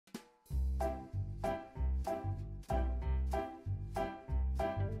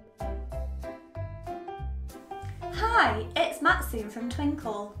Hi, it's Matsu from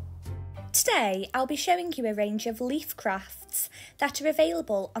Twinkl. Today I'll be showing you a range of leaf crafts that are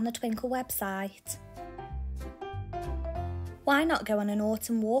available on the Twinkl website. Why not go on an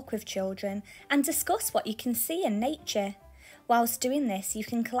autumn walk with children and discuss what you can see in nature? Whilst doing this, you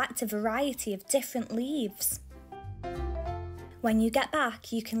can collect a variety of different leaves. When you get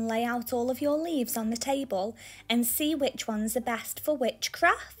back, you can lay out all of your leaves on the table and see which ones are best for which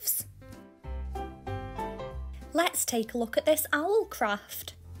crafts. Let's take a look at this owl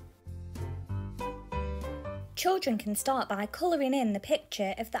craft. Children can start by colouring in the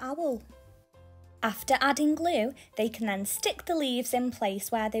picture of the owl. After adding glue, they can then stick the leaves in place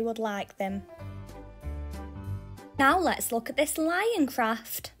where they would like them. Now let's look at this lion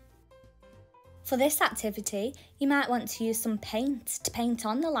craft. For this activity, you might want to use some paint to paint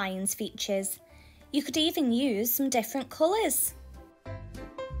on the lion's features. You could even use some different colours.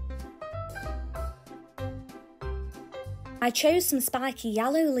 I chose some spiky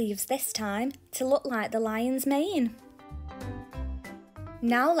yellow leaves this time to look like the lion's mane.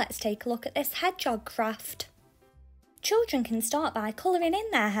 Now let's take a look at this hedgehog craft. Children can start by colouring in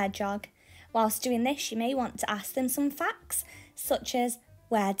their hedgehog. Whilst doing this, you may want to ask them some facts, such as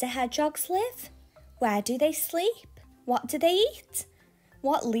where do hedgehogs live? Where do they sleep? What do they eat?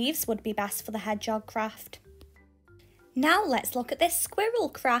 What leaves would be best for the hedgehog craft? Now let's look at this squirrel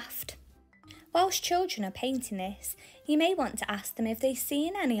craft. Whilst children are painting this, you may want to ask them if they've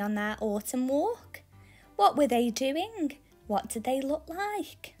seen any on their autumn walk. What were they doing? What did they look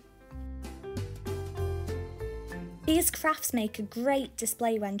like? These crafts make a great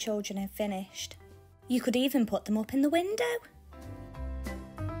display when children have finished. You could even put them up in the window.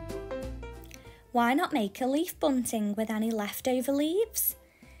 Why not make a leaf bunting with any leftover leaves?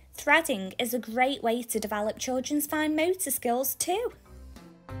 Threading is a great way to develop children's fine motor skills too.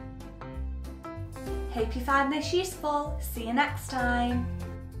 Hope you found this useful. See you next time.